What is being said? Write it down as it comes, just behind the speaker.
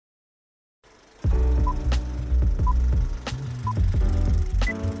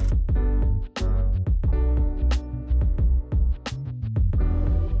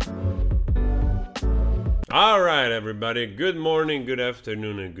All right, everybody. Good morning, good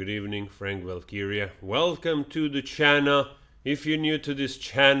afternoon, and good evening. Frank Valkyria. Welcome to the channel. If you're new to this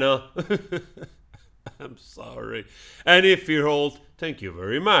channel, I'm sorry. And if you're old, thank you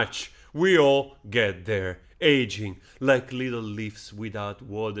very much. We all get there, aging like little leaves without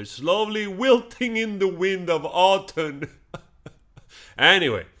water, slowly wilting in the wind of autumn.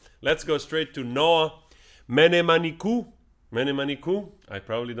 Anyway, let's go straight to Noah. Menemaniku. Menemaniku. I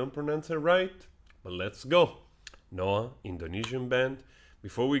probably don't pronounce it right, but let's go. Noah, Indonesian band.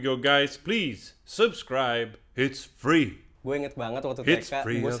 Before we go, guys, please subscribe. It's free. Gue inget banget waktu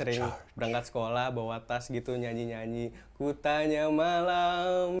TK, gue sering berangkat sekolah bawa tas gitu nyanyi-nyanyi Kutanya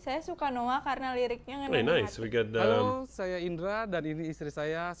malam. Saya suka Noah karena liriknya ngena Nice. We got Halo, saya Indra dan ini istri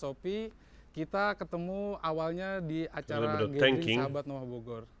saya Sophie. Kita ketemu awalnya di acara gathering sahabat Noah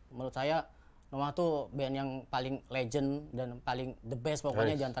Bogor. Menurut saya Noah tuh band yang paling legend dan paling the best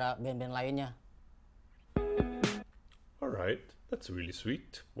pokoknya di antara band-band lainnya. Alright, that's really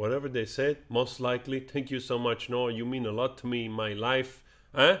sweet. Whatever they said, most likely. Thank you so much, Noah. You mean a lot to me in my life.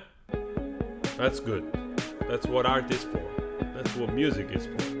 Huh? That's good. That's what art is for. That's what music is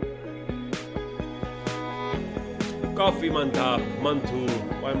for. Coffee mantap, mantu.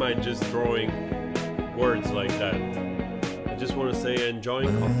 Why am I just throwing words like that? I just want to say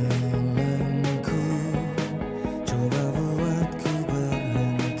enjoying coffee.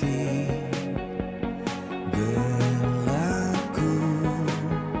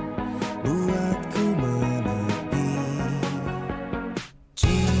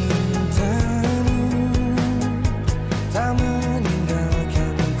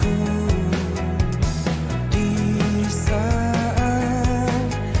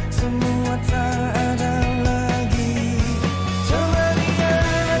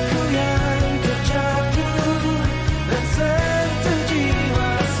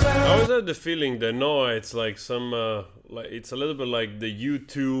 The feeling that Noah, it's like some it's a little bit like the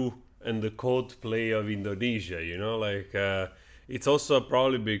U2 and the Coldplay of Indonesia, you know, like it's also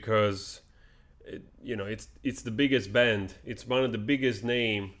probably because it's the biggest band, it's one of the biggest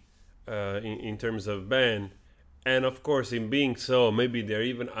name in terms of band, and of course in being so, maybe they're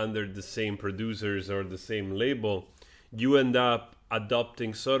even under the same producers or the same label, you end up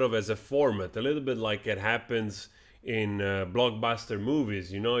adopting sort of as a format, a little bit like it happens in blockbuster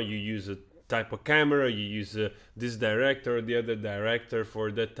movies. You know, you use a type of camera, you use this director or the other director for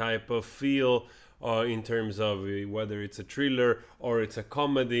that type of feel in terms of whether it's a thriller or it's a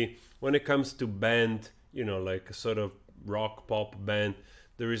comedy. When it comes to band, you know, like a sort of rock pop band,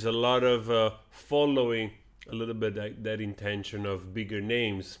 there is a lot of following a little bit that intention of bigger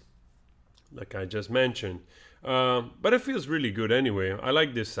names like I just mentioned, but it feels really good anyway. I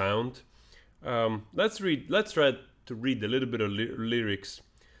like this sound. Let's try to read a little bit of lyrics.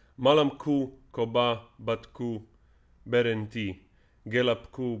 Malamku koba batku berhenti,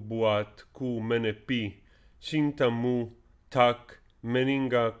 gelapku buatku menepi, cintamu tak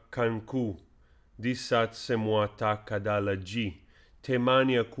meninggalkanku, di saat semua tak ada lagi,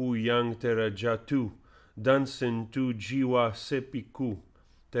 temaniaku yang terjatuh, dan sentuh jiwa sepiku,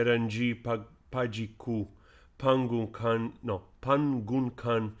 teranji pagiku, panggunkan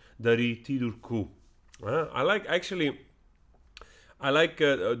dari tidurku. I like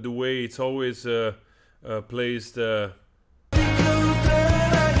the way it's always placed. I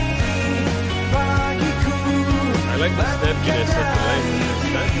like the snappiness of the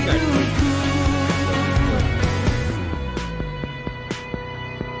language. That's good.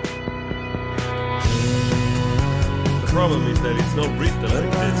 The problem is that it's not written like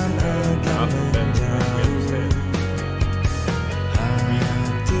this in the alphabet. I understand.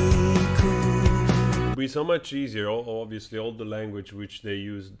 Be so much easier. Obviously, all the language which they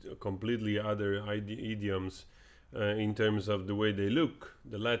use completely other idioms in terms of the way they look,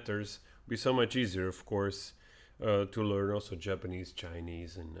 the letters, be so much easier, of course, to learn also Japanese,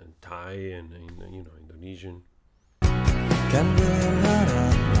 Chinese, and Thai, and you know, Indonesian.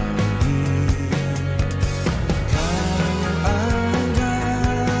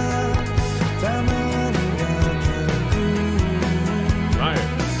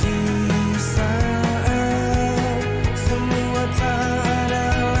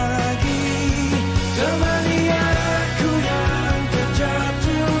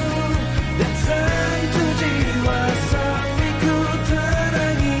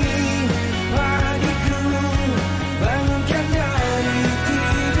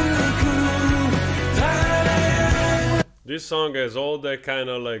 This song has all that kind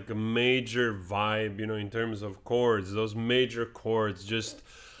of like major vibe, you know, in terms of chords, those major chords just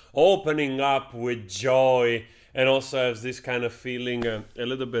opening up with joy and also has this kind of feeling, a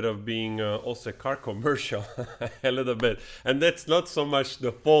little bit of being also a car commercial, a little bit. And that's not so much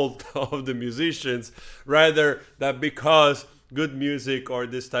the fault of the musicians, rather that because good music or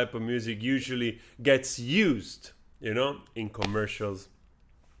this type of music usually gets used, you know, in commercials,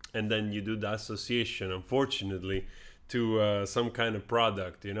 and then you do the association, unfortunately, to some kind of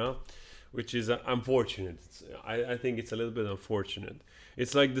product, you know, which is unfortunate. I think it's a little bit unfortunate.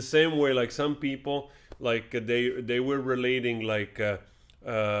 It's like the same way, like some people, like they were relating like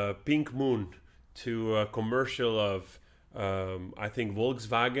Pink Moon to a commercial of I think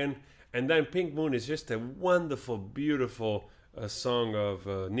Volkswagen, and then Pink Moon is just a wonderful, beautiful song of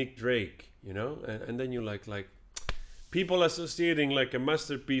Nick Drake, you know, and then you like people associating like a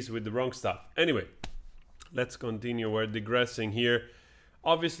masterpiece with the wrong stuff. Anyway, let's continue. We're digressing here.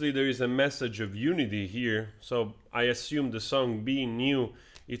 Obviously, there is a message of unity here, so I assume the song being new,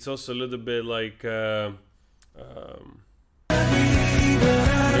 it's also a little bit like maybe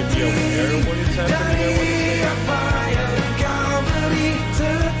aware of what is happening, I want to say.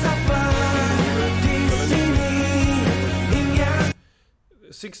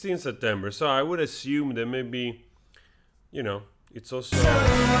 16 September, so I would assume that maybe, you know, it's also...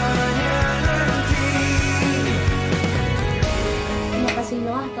 Terima kasih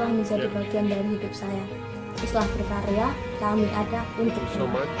Noah telah menjadi bagian dari hidup saya. Setelah berkarya, kami ada untuk so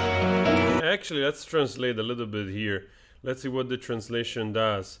much. Actually, let's translate a little bit here. Let's see what the translation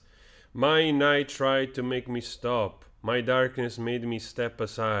does. My night tried to make me stop. My darkness made me step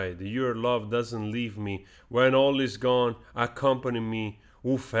aside. Your love doesn't leave me. When all is gone, accompany me.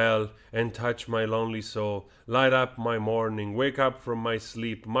 Who fell and touch my lonely soul, light up my morning, wake up from my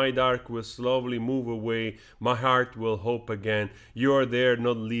sleep, my dark will slowly move away, my heart will hope again, you are there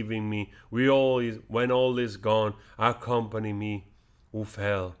not leaving me, when all is gone, accompany me, who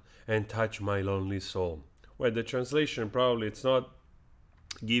fell and touch my lonely soul. Well, the translation probably it's not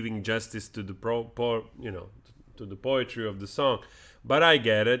giving justice to the to the poetry of the song, but I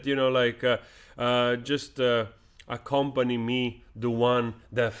get it, you know, like accompany me, the one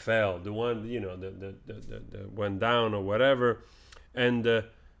that fell, the one, you know, that went down or whatever, and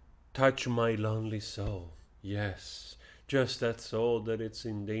touch my lonely soul. Yes, just that soul that it's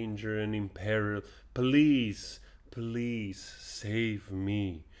in danger and in peril. Please, please save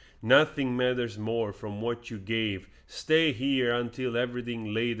me. Nothing matters more from what you gave. Stay here until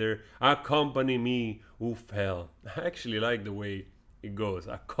everything later. Accompany me who fell. I actually like the way it goes.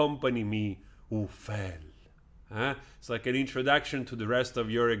 Accompany me who fell. It's like an introduction to the rest of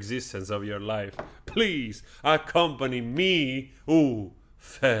your existence, of your life. Please accompany me who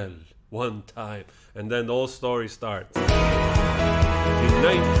fell one time. And then the whole story starts. In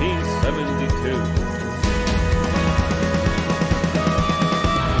 1972.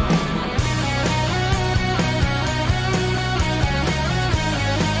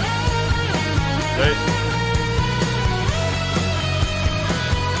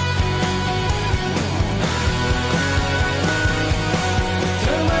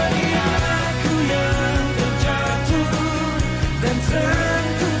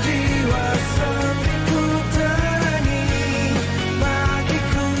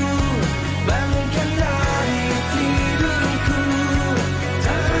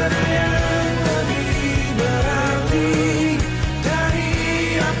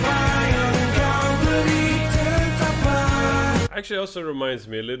 Actually also reminds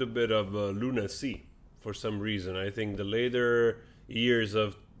me a little bit of Luna Sea for some reason. I think the later years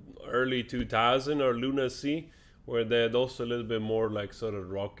of early 2000 or Luna Sea, where they had also a little bit more like sort of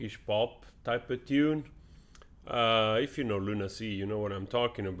rockish pop type of tune. If you know Luna Sea, you know what I'm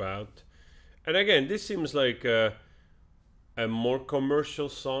talking about. And again, this seems like a more commercial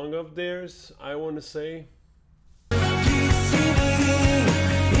song of theirs, I want to say.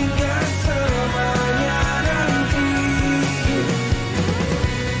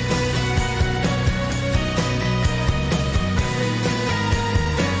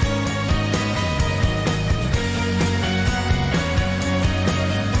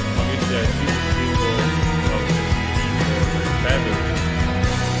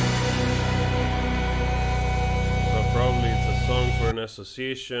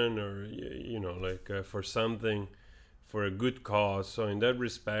 Association, or you know, like for something, for a good cause. So in that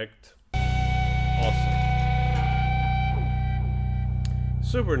respect, awesome,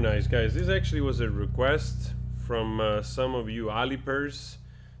 super nice, guys. This actually was a request from some of you Alipers.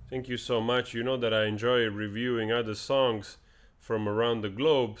 Thank you so much. You know that I enjoy reviewing other songs from around the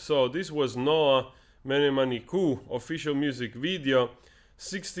globe. So this was Noah Menemaniku official music video,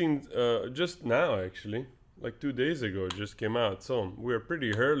 16 just now, actually like 2 days ago, just came out. So we're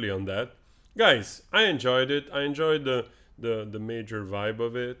pretty early on that. guys, I enjoyed it. I enjoyed the major vibe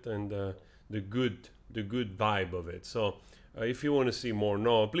of it and the good vibe of it. So if you want to see more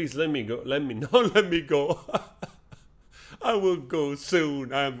Noah, please let me go. Let me know. Let me go. I will go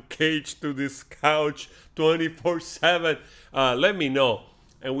soon. I'm caged to this couch 24/7. Let me know,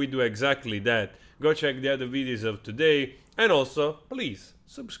 and we do exactly that. Go check the other videos of today, and also please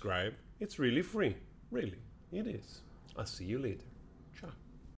subscribe. It's really free. Really, it is. I'll see you later.